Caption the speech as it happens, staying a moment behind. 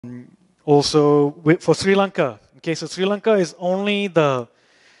Also for Sri Lanka. Okay, so Sri Lanka is only the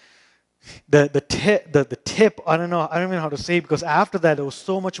tip. I don't know. I don't even know how to say it, because after that there was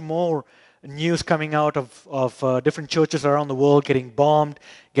so much more news coming out of different churches around the world getting bombed,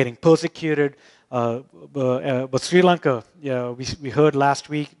 getting persecuted. But Sri Lanka, yeah, we heard last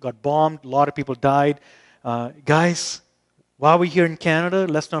week, got bombed. A lot of people died. Guys, while we're here in Canada,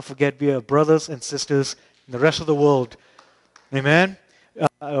 let's not forget we are brothers and sisters in the rest of the world. Amen.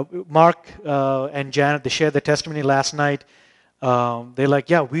 Mark and Janet, they shared their testimony last night. They're like,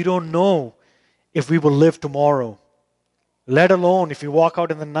 yeah, we don't know if we will live tomorrow, let alone if we walk out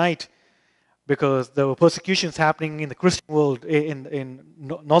in the night, because there were persecutions happening in the Christian world in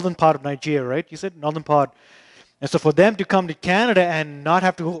northern part of Nigeria, right? You said northern part. And so for them to come to Canada and not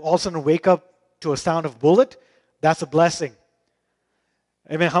have to all of a sudden wake up to a sound of bullet, that's a blessing.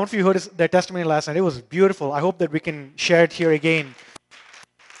 Amen. How many of you heard their testimony last night? It was beautiful. I hope that we can share it here again.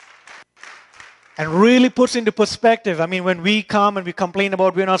 And really puts into perspective. I mean, when we come and we complain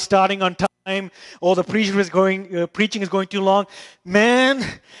about we're not starting on time, or the preaching is going too long, man,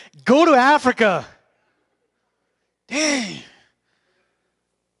 go to Africa. Dang,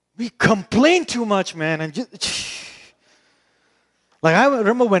 we complain too much, man. And like I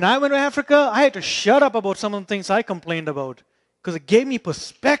remember when I went to Africa, I had to shut up about some of the things I complained about, because it gave me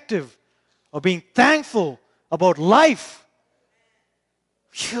perspective of being thankful about life.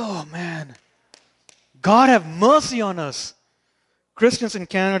 Oh man. God have mercy on us. Christians in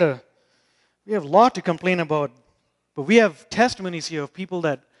Canada, we have a lot to complain about. But we have testimonies here of people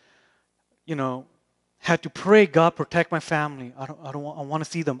that, had to pray, God, protect my family. I want to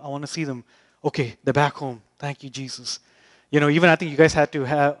see them. I want to see them. Okay, they're back home. Thank you, Jesus. Even I think you guys had to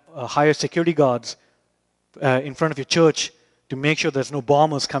have hire security guards in front of your church to make sure there's no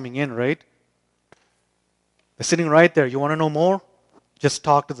bombers coming in, right? They're sitting right there. You want to know more? Just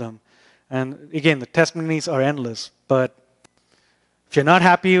talk to them. And again, the testimonies are endless. But if you're not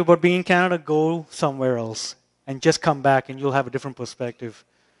happy about being in Canada, go somewhere else and just come back and you'll have a different perspective.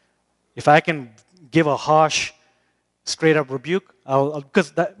 If I can give a harsh, straight up rebuke,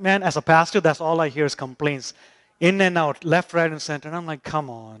 because man, as a pastor, that's all I hear is complaints. In and out, left, right, and center. And I'm like, come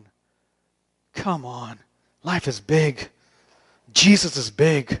on. Come on. Life is big. Jesus is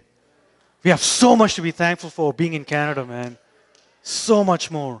big. We have so much to be thankful for being in Canada, man. So much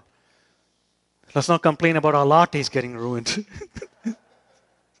more. Let's not complain about our lattes getting ruined.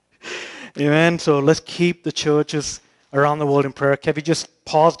 Amen. So let's keep the churches around the world in prayer. Can we just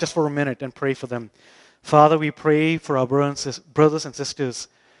pause just for a minute and pray for them? Father, we pray for our brothers and sisters,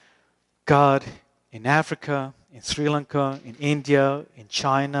 God, in Africa, in Sri Lanka, in India, in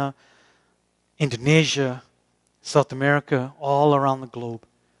China, Indonesia, South America, all around the globe.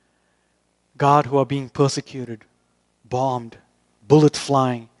 God, who are being persecuted, bombed, bullets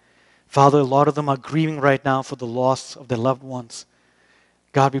flying. Father, a lot of them are grieving right now for the loss of their loved ones.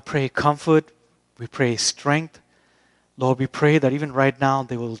 God, we pray comfort. We pray strength. Lord, we pray that even right now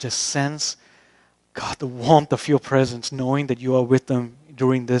they will just sense, God, the warmth of your presence, knowing that you are with them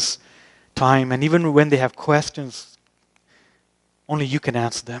during this time. And even when they have questions, only you can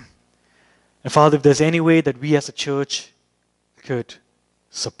answer them. And Father, if there's any way that we as a church could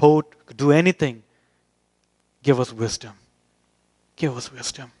support, could do anything, give us wisdom. Give us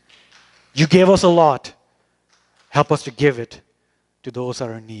wisdom. You gave us a lot. Help us to give it to those that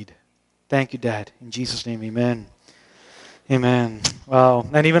are in need. Thank you, Dad. In Jesus' name, amen. Amen. Wow.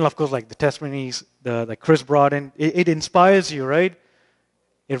 And even, of course, like the testimonies that Chris brought in, it inspires you, right?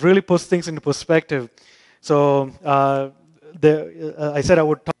 It really puts things into perspective. So I said I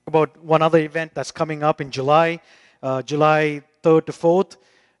would talk about one other event that's coming up in July, July 3rd to 4th.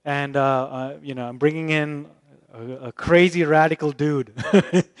 And, I'm bringing in a crazy radical dude.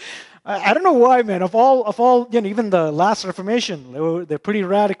 I don't know why, man. Of all, even the last Reformation, they're pretty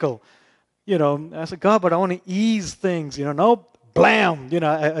radical. I said, God, but I want to ease things. No, blam.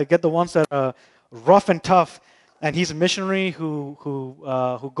 I get the ones that are rough and tough. And he's a missionary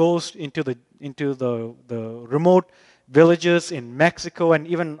who goes into the remote villages in Mexico and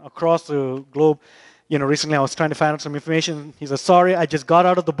even across the globe. Recently I was trying to find out some information. He said, sorry, I just got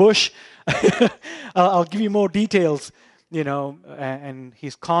out of the bush. I'll give you more details. And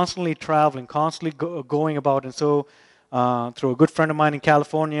he's constantly traveling, constantly going about. And so through a good friend of mine in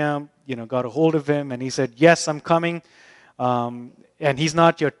California, got a hold of him, and he said, yes, I'm coming. And he's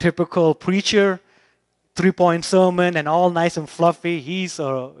not your typical preacher, 3-point sermon and all nice and fluffy. He's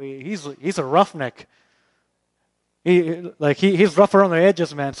a roughneck. He's rough around the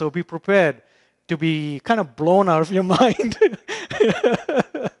edges, man. So be prepared to be kind of blown out of your mind.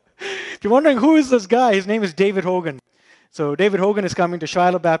 If you're wondering who is this guy, his name is David Hogan. So David Hogan is coming to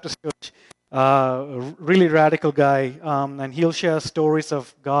Shiloh Baptist Church, a really radical guy, and he'll share stories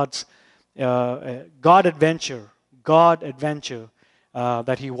of God's God adventure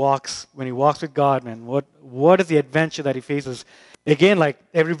that he walks when he walks with God, man. What is the adventure that he faces? Again, like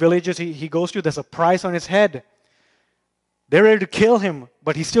every village he goes to, there's a price on his head. They're ready to kill him,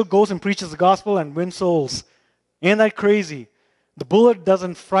 but he still goes and preaches the gospel and wins souls. Ain't that crazy? The bullet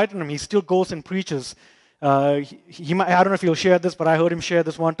doesn't frighten him. He still goes and preaches. He might, I don't know if he'll share this, but I heard him share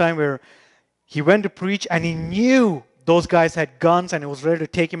this one time where he went to preach and he knew those guys had guns and he was ready to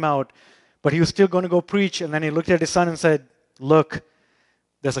take him out, but he was still going to go preach. And then he looked at his son and said, look,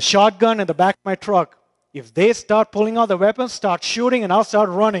 there's a shotgun in the back of my truck. If they start pulling out the weapons, start shooting, and I'll start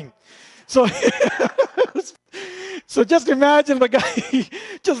running. So, so just imagine the guy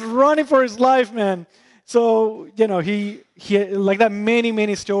just running for his life, man. So, he like that,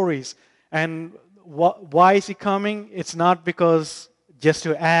 many stories. And why is he coming? It's not because just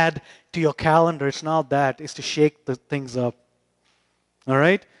to add to your calendar. It's not that. It's to shake the things up. All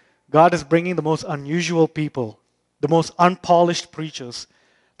right? God is bringing the most unusual people, the most unpolished preachers,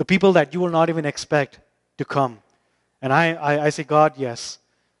 the people that you will not even expect to come. And I say, God, yes.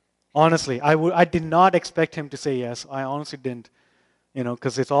 Honestly, I did not expect him to say yes. I honestly didn't.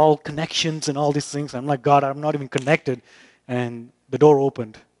 Because it's all connections and all these things. I'm like, God, I'm not even connected. And the door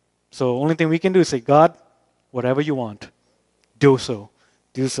opened. So only thing we can do is say, God, whatever you want, do so.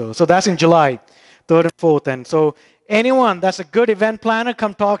 Do so. So that's in July, 3rd and 4th. And so anyone that's a good event planner,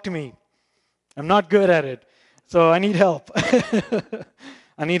 come talk to me. I'm not good at it. So I need help.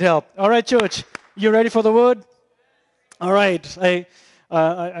 I need help. All right, church. You ready for the word? All right.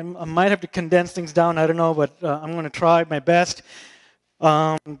 I might have to condense things down. I don't know, but I'm going to try my best.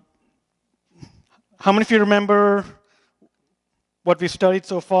 How many of you remember what we studied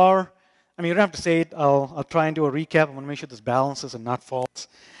so far? I mean, you don't have to say it. I'll try and do a recap. I want to make sure this balances and not false.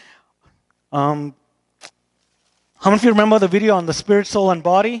 How many of you remember the video on the spirit, soul, and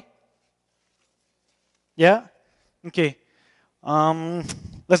body? Yeah? Okay.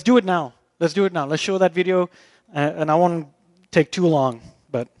 Let's do it now. Let's show that video. And I won't take too long,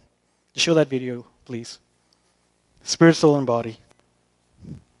 but show that video, please. Spirit, soul, and body.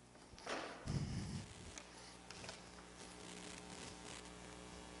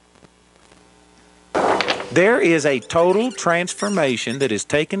 There is a total transformation that has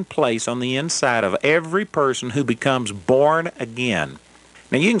taken place on the inside of every person who becomes born again.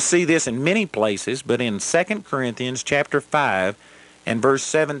 Now you can see this in many places, but in 2 Corinthians chapter 5 and verse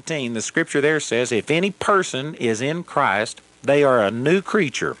 17, the scripture there says, if any person is in Christ, they are a new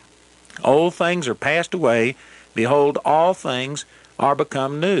creature. Old things are passed away. Behold, all things are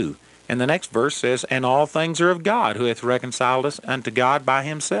become new. And the next verse says, and all things are of God, who hath reconciled us unto God by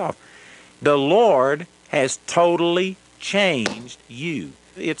himself. The Lord has totally changed you.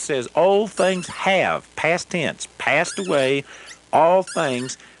 It says old things have, past tense, passed away. All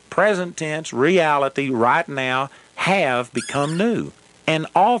things, present tense, reality, right now, have become new. And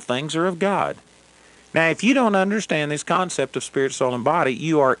all things are of God. Now, if you don't understand this concept of spirit, soul, and body,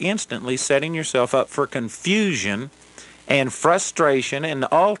 you are instantly setting yourself up for confusion and frustration and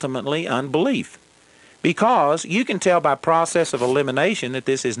ultimately unbelief. Because you can tell by process of elimination that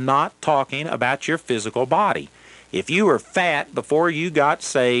this is not talking about your physical body. If you were fat before you got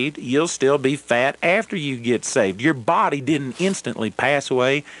saved, you'll still be fat after you get saved. Your body didn't instantly pass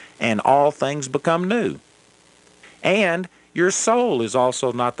away and all things become new. And your soul is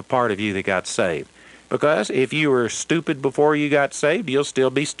also not the part of you that got saved. Because if you were stupid before you got saved, you'll still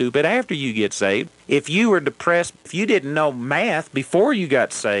be stupid after you get saved. If you were depressed, if you didn't know math before you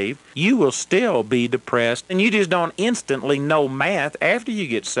got saved, you will still be depressed. And you just don't instantly know math after you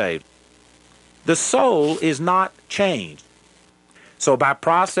get saved. The soul is not changed. So by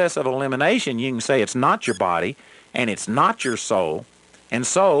process of elimination, you can say it's not your body and it's not your soul. And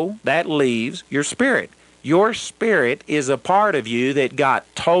so that leaves your spirit. Your spirit is a part of you that got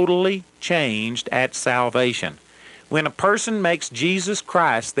totally changed at salvation. When a person makes Jesus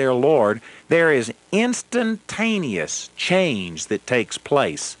Christ their Lord, there is instantaneous change that takes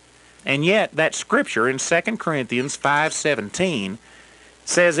place. And yet that scripture in 2 Corinthians 5:17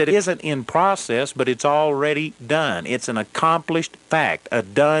 says it isn't in process, but it's already done. It's an accomplished fact, a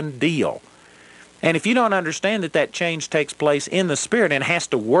done deal. And if you don't understand that that change takes place in the spirit and has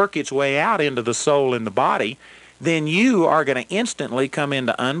to work its way out into the soul and the body, then you are going to instantly come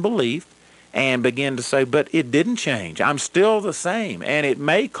into unbelief and begin to say, but it didn't change. I'm still the same. And it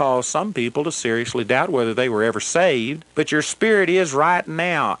may cause some people to seriously doubt whether they were ever saved. But your spirit is right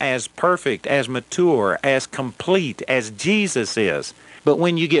now as perfect, as mature, as complete as Jesus is. But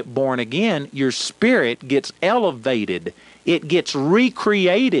when you get born again, your spirit gets elevated It gets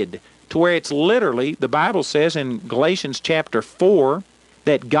recreated to where it's literally, the Bible says in Galatians chapter 4,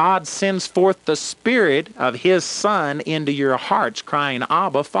 that God sends forth the Spirit of His Son into your hearts, crying,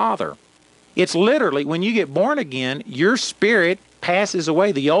 Abba, Father. It's literally, when you get born again, your spirit passes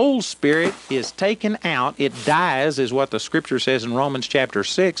away. The old spirit is taken out. It dies, is what the Scripture says in Romans chapter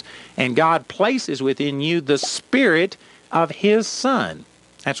 6, and God places within you the Spirit of His Son.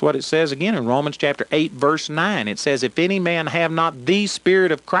 That's what it says again in Romans chapter 8, verse 9. It says, if any man have not the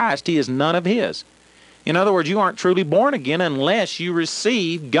Spirit of Christ, he is none of His. In other words, you aren't truly born again unless you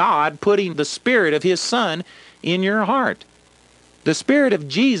receive God putting the Spirit of His Son in your heart. The Spirit of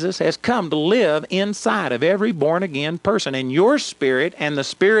Jesus has come to live inside of every born-again person, and your spirit and the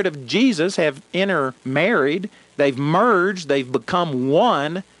Spirit of Jesus have intermarried. They've merged. They've become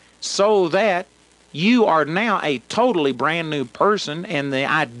one, so that you are now a totally brand new person, and the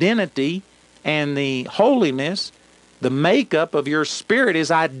identity and the holiness, the makeup of your spirit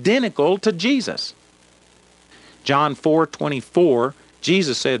is identical to Jesus. John 4:24,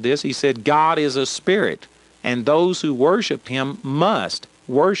 Jesus said this. He said, God is a spirit, and those who worship Him must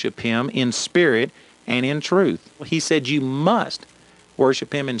worship Him in spirit and in truth. He said you must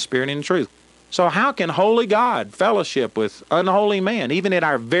worship Him in spirit and in truth. So how can holy God fellowship with unholy man? Even at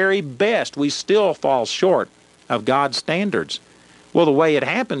our very best, we still fall short of God's standards. Well, the way it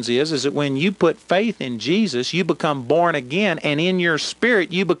happens is that when you put faith in Jesus, you become born again, and in your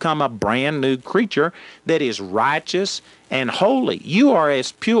spirit, you become a brand new creature that is righteous and holy. You are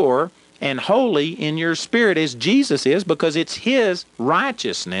as pure and holy in your spirit as Jesus is, because it's His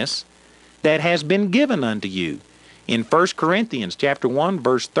righteousness that has been given unto you. In 1 Corinthians chapter 1,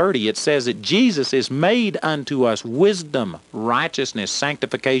 verse 30, it says that Jesus is made unto us wisdom, righteousness,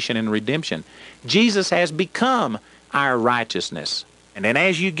 sanctification, and redemption. Jesus has become our righteousness. And then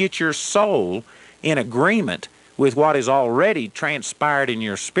as you get your soul in agreement with what is already transpired in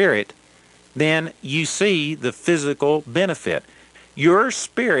your spirit, then you see the physical benefit. Your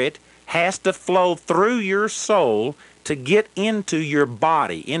spirit has to flow through your soul to get into your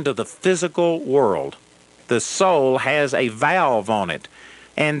body, into the physical world. The soul has a valve on it.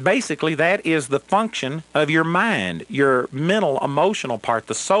 And basically that is the function of your mind, your mental, emotional part,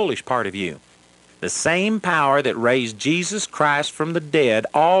 the soulish part of you. The same power that raised Jesus Christ from the dead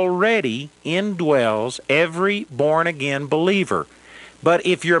already indwells every born-again believer. But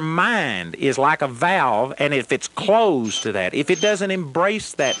if your mind is like a valve, and if it's closed to that, if it doesn't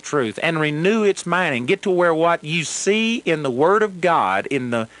embrace that truth and renew its mind and get to where what you see in the Word of God,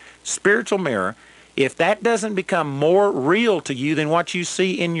 in the spiritual mirror, if that doesn't become more real to you than what you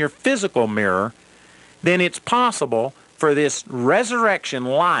see in your physical mirror, then it's possible for this resurrection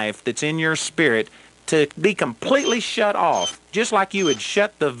life that's in your spirit to be completely shut off, just like you would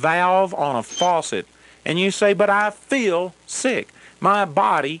shut the valve on a faucet. And you say, but I feel sick. My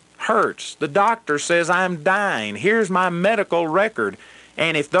body hurts. The doctor says I'm dying. Here's my medical record.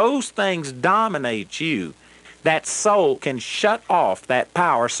 And if those things dominate you, that soul can shut off that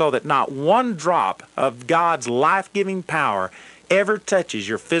power so that not one drop of God's life-giving power ever touches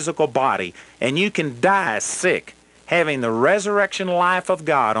your physical body, and you can die sick, having the resurrection life of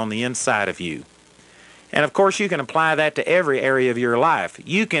God on the inside of you. And of course, you can apply that to every area of your life.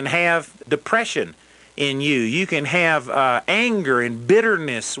 You can have depression in you. You can have anger and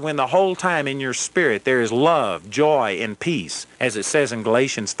bitterness when the whole time in your spirit there is love, joy, and peace, as it says in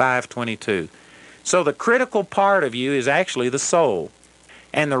Galatians 5:22. So the critical part of you is actually the soul.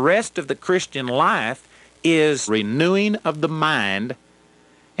 And the rest of the Christian life is renewing of the mind.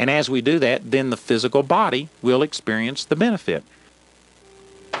 And as we do that, then the physical body will experience the benefit.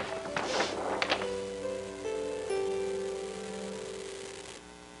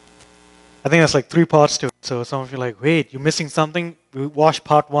 I think that's like 3 parts to it. So some of you are like, wait, you're missing something? We watched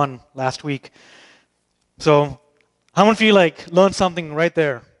part 1 last week. So how many of you learned something right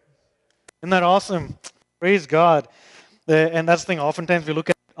there? Isn't that awesome? Praise God. And that's the thing. Oftentimes we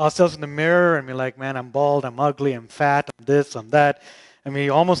look at ourselves in the mirror and we're like, man, I'm bald, I'm ugly, I'm fat, I'm this, I'm that. And we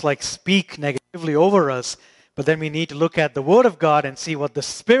almost speak negatively over us. But then we need to look at the Word of God and see what the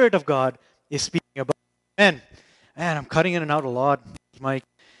Spirit of God is speaking about. Man, I'm cutting in and out a lot, Mike.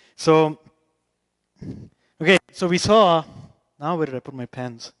 So, okay, so we saw, now where did I put my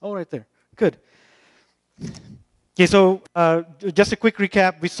pens? Oh, right there. Good. Okay, so just a quick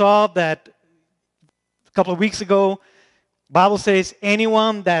recap. We saw that a couple of weeks ago, the Bible says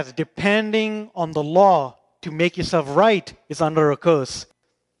anyone that's depending on the law to make yourself right is under a curse.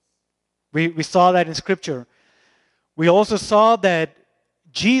 We saw that in Scripture. We also saw that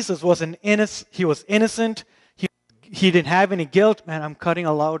Jesus was he was innocent. He didn't have any guilt. Man, I'm cutting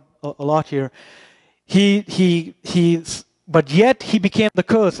a lot here. He But yet he became the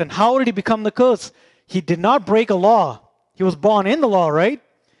curse. And how did he become the curse? He did not break a law. He was born in the law, right?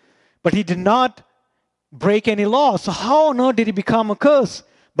 But he did not break any law. So how on earth did he become a curse?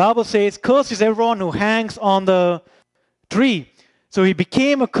 Bible says, cursed is everyone who hangs on the tree. So he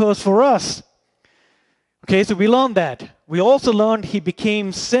became a curse for us. Okay, so we learned that. We also learned he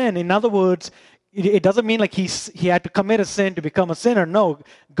became sin. In other words, it doesn't mean like he had to commit a sin to become a sinner. No,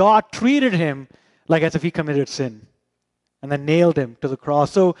 God treated him like as if he committed sin and then nailed him to the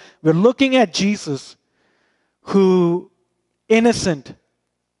cross. So we're looking at Jesus, who innocent,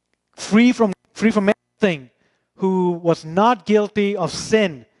 free from everything, who was not guilty of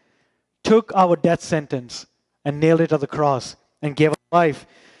sin, took our death sentence and nailed it to the cross and gave us life.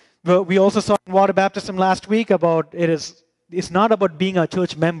 But we also saw in water baptism last week about it's not about being a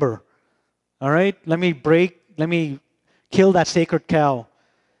church member. All right? Let me kill that sacred cow.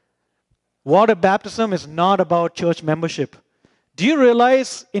 Water baptism is not about church membership. Do you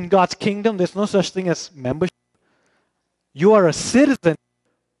realize in God's kingdom there's no such thing as membership? You are a citizen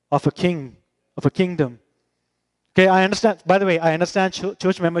of a king, of a kingdom. Okay, I understand. By the way, I understand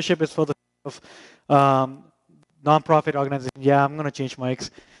church membership is for the non-profit organization. Yeah, I'm going to change mics.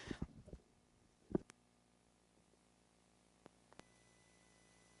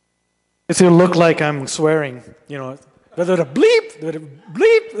 It's going to look like I'm swearing, you know. Whether a bleep, whether a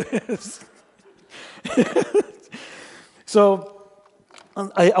bleep. So,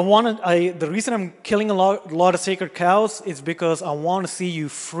 the reason I'm killing a lot of sacred cows is because I want to see you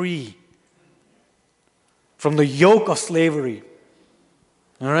free from the yoke of slavery.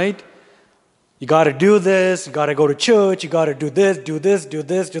 All right? You got to do this, you got to go to church, you got to do this, do this, do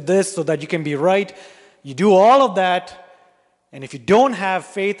this, do this, so that you can be right. You do all of that, and if you don't have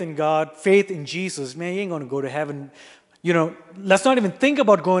faith in God, faith in Jesus, man, you ain't going to go to heaven. You know, let's not even think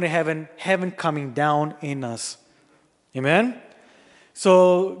about going to heaven, heaven coming down in us. Amen?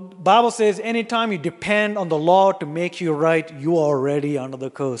 So, Bible says anytime you depend on the law to make you right, you are already under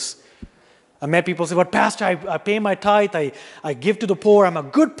the curse. I met people say, but Pastor, I pay my tithe, I give to the poor, I'm a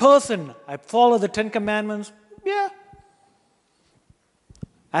good person, I follow the 10 Commandments. Yeah.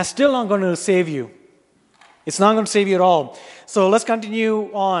 I'm still not going to save you. It's not going to save you at all. So let's continue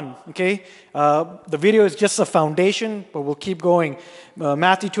on, okay? The video is just a foundation, but we'll keep going.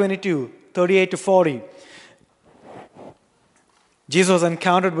 Matthew 22, 38 to 40. Jesus was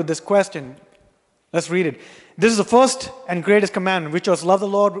encountered with this question. Let's read it. This is the first and greatest commandment, which was love the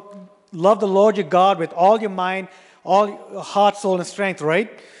Lord your God with all your mind, all your heart, soul, and strength, right?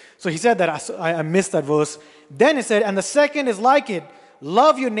 So he said that. I missed that verse. Then he said, and the second is like it.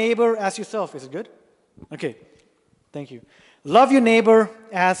 Love your neighbor as yourself. Is it good? Okay. Thank you. Love your neighbor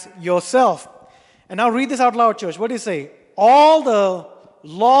as yourself. And now read this out loud, church. What do you say? All the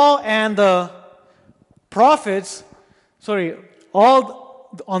law and the prophets,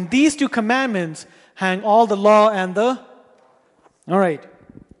 on these two commandments hang all the law and the... All right.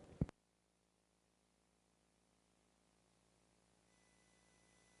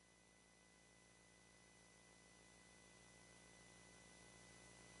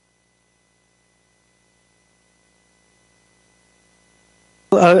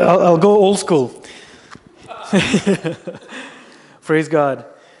 I'll go old school. Praise God.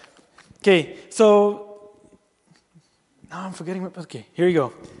 Okay, so now I'm forgetting. Okay, here you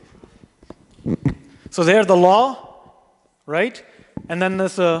go. So there's the law, right? And then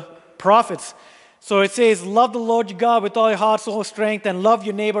there's the prophets. So it says, love the Lord your God with all your heart, soul, strength, and love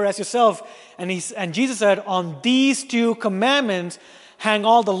your neighbor as yourself. And Jesus said, on these two commandments hang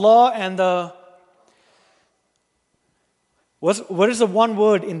all the law and the... What is the one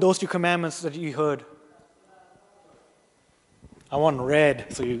word in those two commandments that you heard? I want red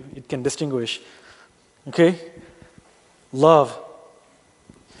so you can distinguish. Okay? Love.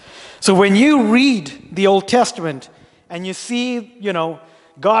 So when you read the Old Testament and you see,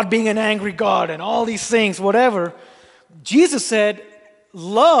 God being an angry God and all these things, whatever, Jesus said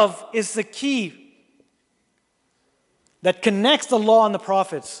love is the key that connects the law and the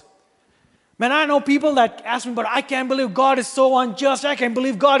prophets. Man, I know people that ask me, but I can't believe God is so unjust. I can't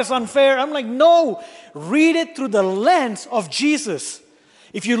believe God is unfair. I'm like, no. Read it through the lens of Jesus.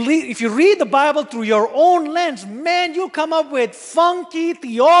 If you read the Bible through your own lens, man, you'll come up with funky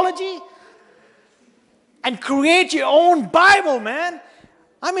theology and create your own Bible, man.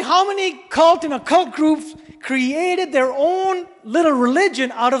 I mean, how many cult groups created their own little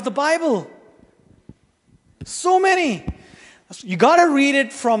religion out of the Bible? So many. You got to read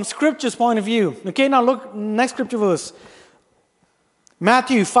it from Scripture's point of view. Okay, now look, next scripture verse.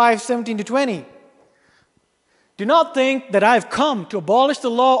 Matthew 5:17 to 20. Do not think that I have come to abolish the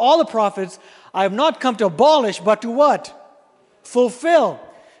law, all the prophets. I have not come to abolish, but to what? fulfill.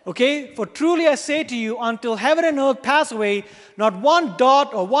 Okay? For truly I say to you, until heaven and earth pass away, not one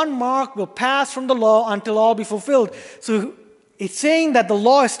dot or one mark will pass from the law until all be fulfilled. So it's saying that the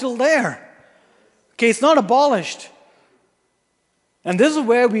law is still there. Okay, it's not abolished. And this is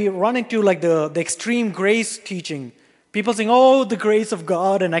where we run into like the extreme grace teaching. People saying, oh, the grace of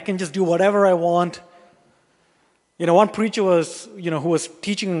God, and I can just do whatever I want. One preacher was, who was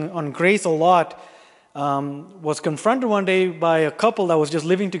teaching on grace a lot, was confronted one day by a couple that was just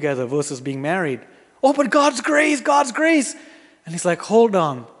living together versus being married. Oh, but God's grace, God's grace. And he's like, hold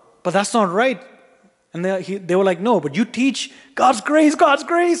on, but that's not right. And they were like, no, but you teach God's grace, God's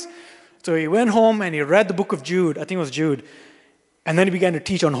grace. So he went home and he read the book of Jude. I think it was Jude. And then he began to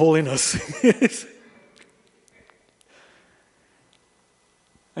teach on holiness.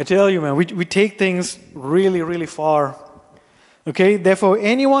 I tell you, man, we take things really, really far. Okay? Therefore,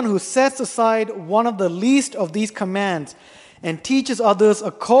 anyone who sets aside one of the least of these commands and teaches others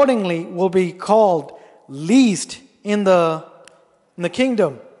accordingly will be called least in the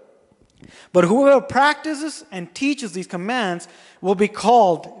kingdom. But whoever practices and teaches these commands will be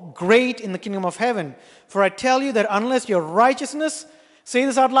called great in the kingdom of heaven. For I tell you that unless your righteousness, say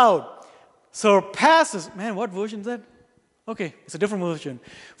this out loud, surpasses, man, what version is that? Okay, it's a different version.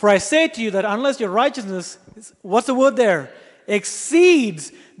 For I say to you that unless your righteousness, what's the word there?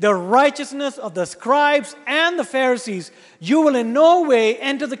 Exceeds the righteousness of the scribes and the Pharisees, you will in no way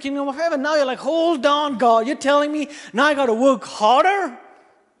enter the kingdom of heaven. Now you're like, hold on, God, you're telling me now I got to work harder?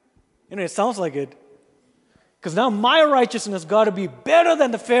 It sounds like it. Because now my righteousness got to be better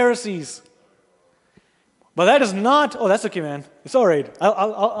than the Pharisees. But that is not, oh, that's okay, man. It's all right.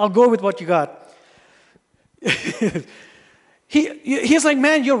 I'll go with what you got. He's like,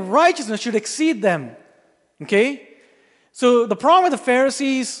 man, your righteousness should exceed them. Okay? So the problem with the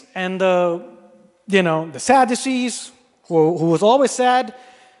Pharisees and the Sadducees, who was always sad,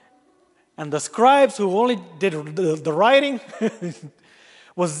 and the scribes who only did the writing,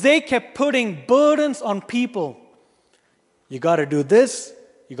 was they kept putting burdens on people. You got to do this,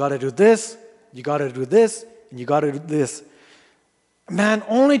 you got to do this, you got to do this, and you got to do this. Man,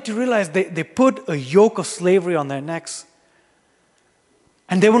 only to realize they put a yoke of slavery on their necks.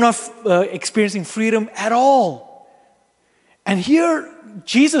 And they were not experiencing freedom at all. And here,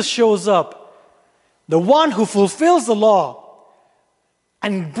 Jesus shows up, the one who fulfills the law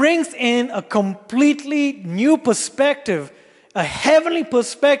and brings in a completely new perspective, a heavenly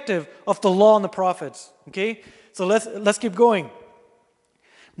perspective of the law and the prophets. Okay? So let's keep going.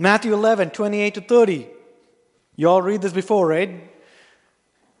 Matthew 11, 28 to 30. You all read this before, right?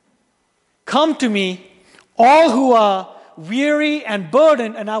 Come to me, all who are weary and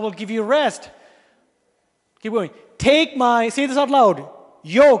burdened, and I will give you rest. Keep going. Say this out loud,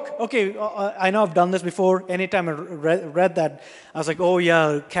 yoke. Okay, I know I've done this before. Anytime I read that, I was like, oh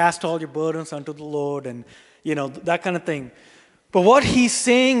yeah, cast all your burdens unto the Lord, and that kind of thing. But what he's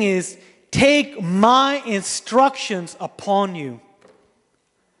saying is, take my instructions upon you.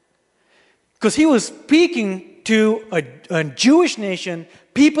 Because he was speaking to a Jewish nation,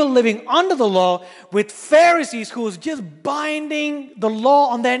 people living under the law, with Pharisees who was just binding the law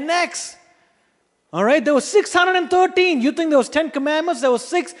on their necks. All right, there was 613. You think there was 10 commandments? There was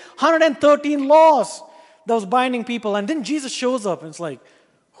 613 laws that was binding people. And then Jesus shows up and it's like,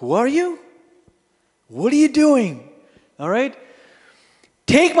 who are you? What are you doing? All right?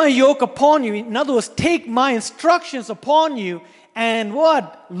 Take my yoke upon you. In other words, take my instructions upon you. And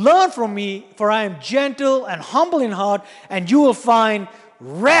what? Learn from me, for I am gentle and humble in heart, and you will find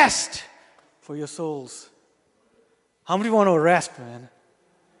rest for your souls. How many want to rest, man?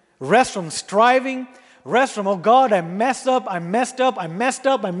 Rest from striving, rest from, oh God, I messed up.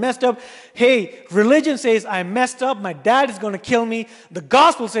 Hey, religion says I messed up, my dad is going to kill me. The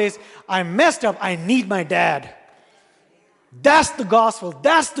gospel says I messed up, I need my dad. That's the gospel,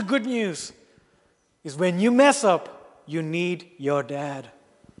 that's the good news. Is when you mess up, you need your dad.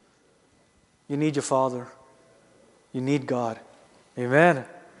 You need your father. You need God. Amen.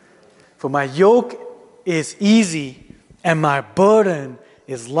 For my yoke is easy and my burden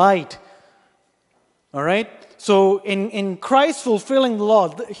is light. All right? So in Christ fulfilling the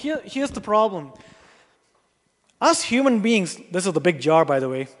law, here's the problem. Us human beings, this is the big jar, by the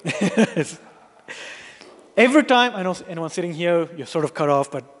way. Every time, I know anyone sitting here, you're sort of cut off,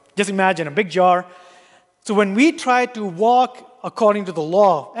 but just imagine a big jar. So when we try to walk according to the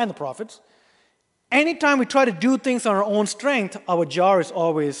law and the prophets, anytime we try to do things on our own strength, our jar is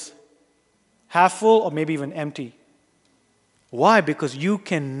always half full or maybe even empty. Why? Because you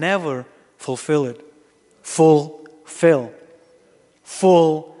can never fulfill it. Fulfill.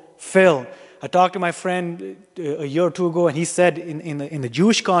 I talked to my friend a year or two ago, and he said in the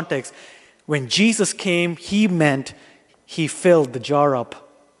Jewish context, when Jesus came, he meant he filled the jar up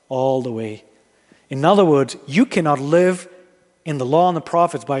all the way. In other words, you cannot live in the law and the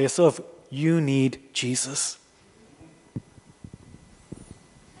prophets by yourself. You need Jesus.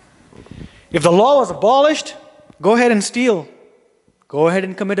 If the law was abolished, go ahead and steal. Go ahead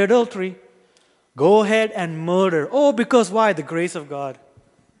and commit adultery. Go ahead and murder. Oh, because why? The grace of God.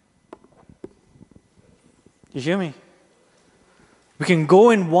 You hear me? We can go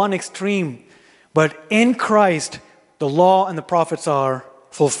in one extreme, but in Christ, the law and the prophets are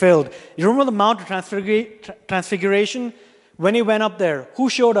fulfilled. You remember the Mount of Transfiguration? When he went up there, who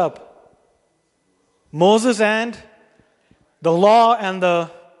showed up? Moses and the law and the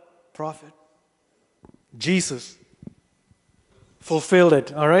prophet. Jesus fulfilled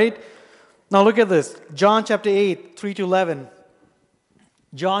it, all right? Now look at this. John chapter 8, 3 to 11.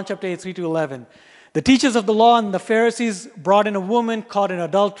 John chapter 8, 3 to 11. The teachers of the law and the Pharisees brought in a woman caught in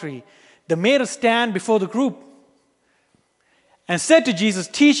adultery. They made her stand before the group and said to Jesus,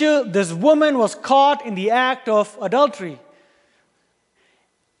 "Teacher, this woman was caught in the act of adultery."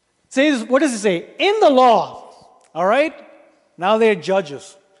 Says, what does it say? In the law, all right? Now they're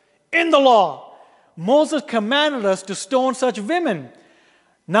judges. In the law, Moses commanded us to stone such women.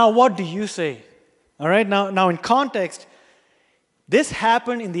 Now what do you say? All right, now in context, this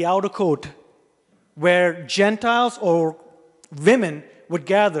happened in the outer court where Gentiles or women would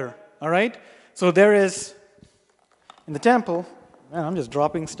gather, all right? So there is, in the temple, man, I'm just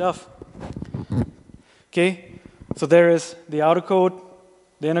dropping stuff. Okay, so there is the outer court,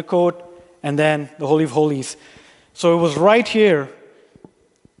 the inner court, and then the Holy of Holies. So it was right here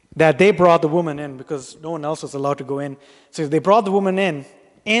that they brought the woman in because no one else was allowed to go in. So they brought the woman in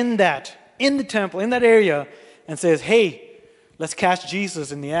the temple, in that area, and says, "Hey, let's catch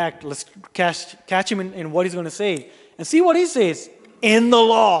Jesus in the act. Let's catch him in what he's going to say." And see what he says, in the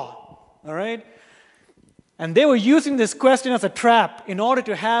law. All right? And they were using this question as a trap in order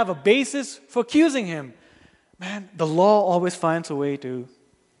to have a basis for accusing him. Man, the law always finds a way to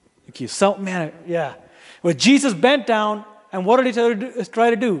accuse. So, man, yeah. Well, Jesus bent down, and what did he try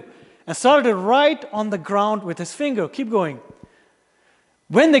to do? And started to write on the ground with his finger. Keep going.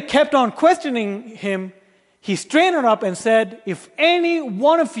 When they kept on questioning him, he straightened up and said, "If any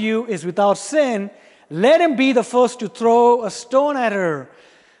one of you is without sin, let him be the first to throw a stone at her."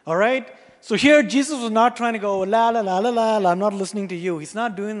 All right? So here, Jesus was not trying to go, la, la, la, la, la, la, I'm not listening to you. He's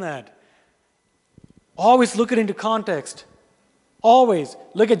not doing that. Always look it into context. Always.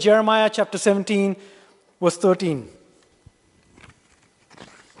 Look at Jeremiah chapter 17, verse 13.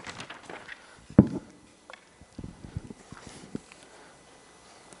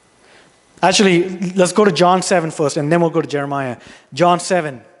 Actually, let's go to John 7 first, and then we'll go to Jeremiah. John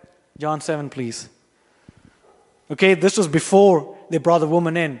 7. John 7, please. Okay, this was before they brought the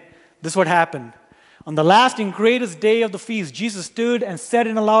woman in. This is what happened. On the last and greatest day of the feast, Jesus stood and said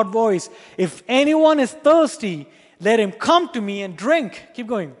in a loud voice, "If anyone is thirsty, let him come to me and drink." Keep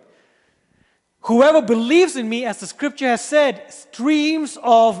going. "Whoever believes in me, as the scripture has said, streams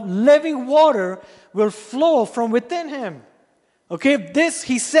of living water will flow from within him." Okay, this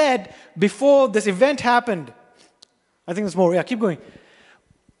he said before this event happened. I think there's more. Yeah, keep going.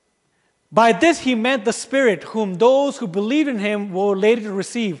 By this he meant the Spirit, whom those who believed in him were later to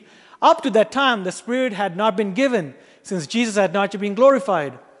receive. Up to that time, the Spirit had not been given, since Jesus had not yet been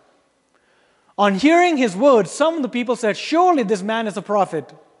glorified. On hearing his words, some of the people said, "Surely this man is a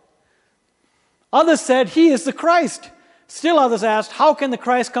prophet." Others said, "He is the Christ." Still others asked, "How can the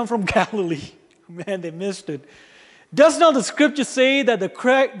Christ come from Galilee?" Man, they missed it. Does not the scripture say that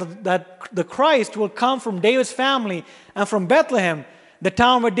the Christ will come from David's family and from Bethlehem, the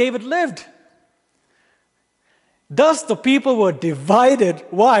town where David lived? Thus the people were divided.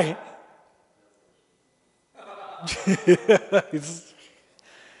 Why?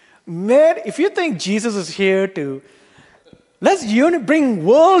 Man, if you think Jesus is here to bring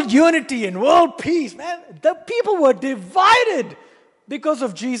world unity and world peace, man, the people were divided because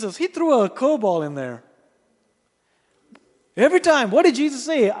of Jesus. He threw a curveball in there. Every time, what did Jesus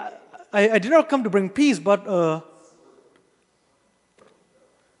say? I did not come to bring peace, but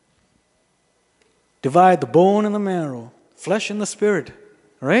divide the bone and the marrow, flesh and the spirit,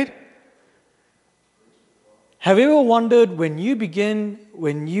 right? Have you ever wondered when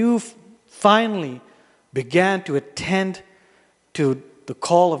you finally began to attend to the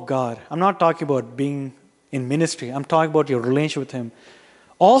call of God? I'm not talking about being in ministry. I'm talking about your relationship with Him.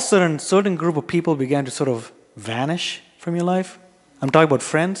 All of a sudden, certain group of people began to sort of vanish from your life. I'm talking about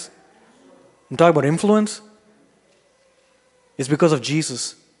friends. I'm talking about influence. It's because of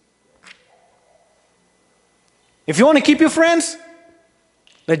Jesus. If you want to keep your friends,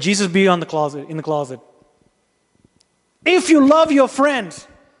 let Jesus be in the closet. If you love your friends,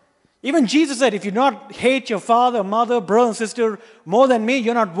 even Jesus said, if you not hate your father, mother, brother, and sister more than me,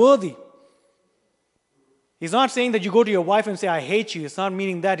 you're not worthy. He's not saying that you go to your wife and say, I hate you. It's not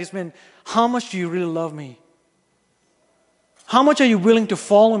meaning that. It's meant, how much do you really love me? How much are you willing to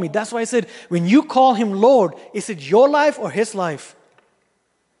follow me? That's why I said, when you call him Lord, is it your life or his life?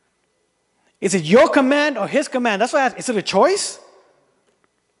 Is it your command or his command? That's why I asked, is it a choice?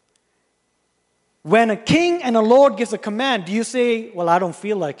 When a king and a lord gives a command, do you say, well, I don't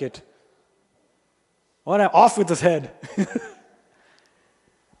feel like it? What, off with his head.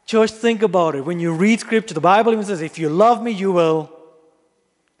 Church, think about it. When you read scripture, the Bible even says, if you love me, you will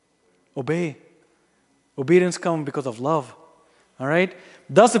obey. Obedience comes because of love. All right?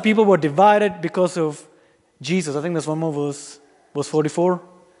 Thus the people were divided because of Jesus. I think there's one more verse. Verse 44?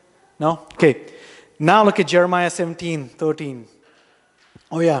 No? Okay. Now look at Jeremiah 17:13.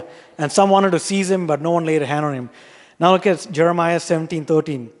 Oh yeah. And some wanted to seize him, but no one laid a hand on him. Now look at Jeremiah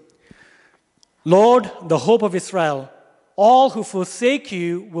 17:13. Lord, the hope of Israel, all who forsake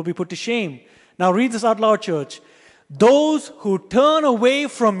you will be put to shame. Now read this out loud, church. Those who turn away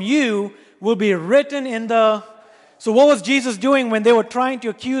from you will be written in the... So what was Jesus doing when they were trying to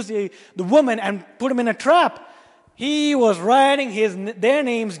accuse the woman and put him in a trap? He was writing their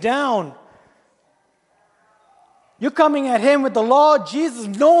names down. You're coming at him with the law. Jesus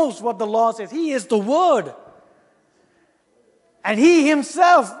knows what the law says. He is the Word. And he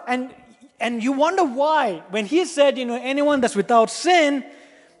himself, and you wonder why. When he said, anyone that's without sin,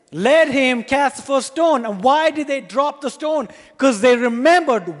 let him cast the first stone. And why did they drop the stone? Because they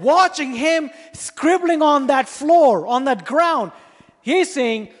remembered watching him scribbling on that floor, on that ground. He's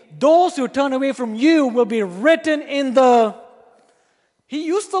saying, those who turn away from you will be written in the... He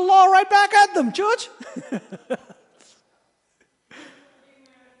used the law right back at them, church.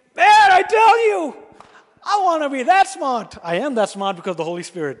 Man, I tell you, I want to be that smart. I am that smart because of the Holy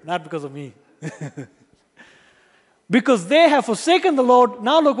Spirit, not because of me. Because they have forsaken the Lord.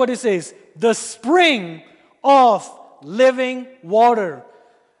 Now look what it says. The spring of living water.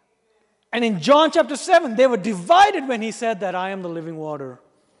 And in John chapter 7, they were divided when he said that I am the living water.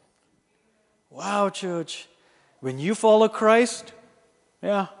 Wow, church. When you follow Christ,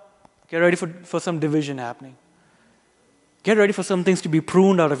 get ready for some division happening. Get ready for some things to be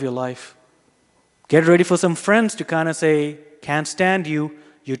pruned out of your life. Get ready for some friends to kind of say, can't stand you,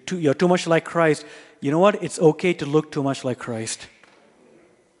 you're too much like Christ. You know what? It's okay to look too much like Christ.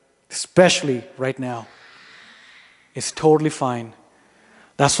 Especially right now. It's totally fine.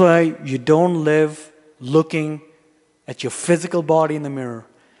 That's why you don't live looking at your physical body in the mirror.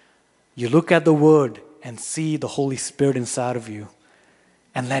 You look at the Word and see the Holy Spirit inside of you.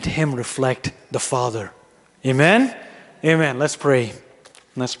 And let Him reflect the Father. Amen? Amen. Let's pray.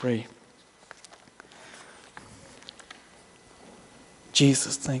 Let's pray.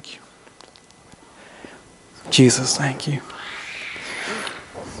 Jesus, thank you. Jesus, thank you.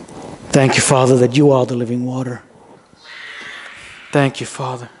 Thank you, Father, that you are the living water. Thank you,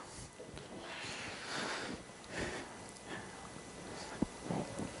 Father.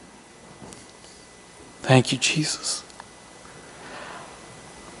 Thank you, Jesus.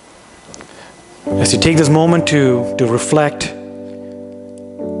 As you take this moment to reflect,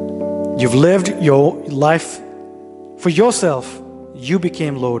 you've lived your life for yourself. You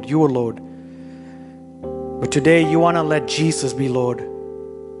became Lord. You were Lord. But today you want to let Jesus be Lord.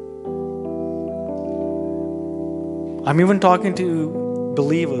 I'm even talking to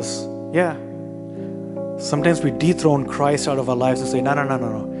believers. Yeah. Sometimes we dethrone Christ out of our lives and say,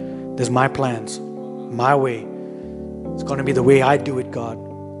 no. There's my plans, my way. It's going to be the way I do it, God.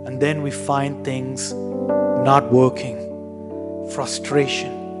 And then we find things not working.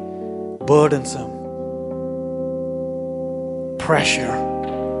 Frustration, burdensome, pressure.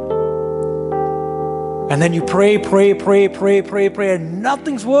 And then you pray, and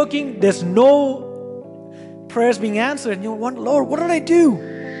nothing's working. There's no prayers being answered. And you want, Lord, what did I do?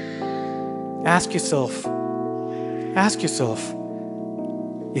 Ask yourself,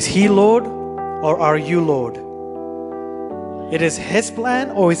 is He Lord or are you Lord? It is His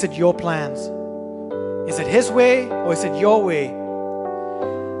plan or is it your plans? Is it His way or is it your way?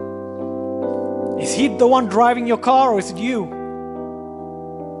 Is He the one driving your car or is it you?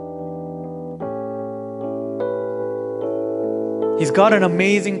 He's got an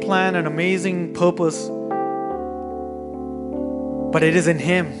amazing plan, an amazing purpose. But it is in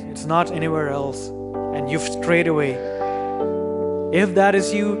Him. It's not anywhere else. And you've strayed away. If that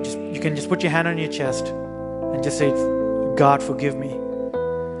is you, you can just put your hand on your chest and just say, God, forgive me.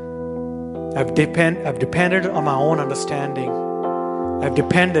 I've depended on my own understanding. I've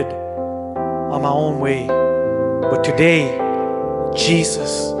depended on my own way. But today,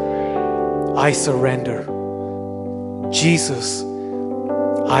 Jesus, I surrender. Jesus,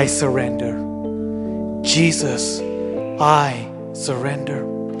 I surrender. Jesus, I surrender.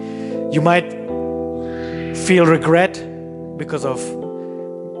 You might feel regret because of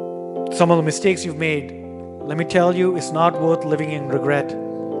some of the mistakes you've made. Let me tell you, it's not worth living in regret.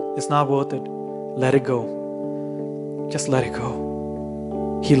 It's not worth it. Let it go. Just let it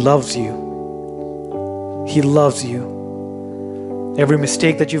go. He loves you. He loves you. Every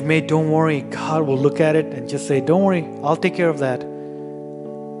mistake that you've made, don't worry. God will look at it and just say, don't worry, I'll take care of that.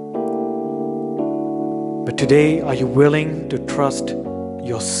 But today, are you willing to trust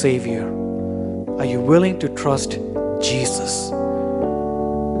your Savior? Are you willing to trust Jesus?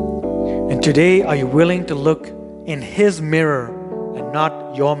 And today, are you willing to look in His mirror and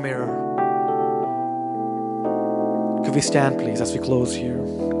not your mirror? Could we stand, please, as we close here?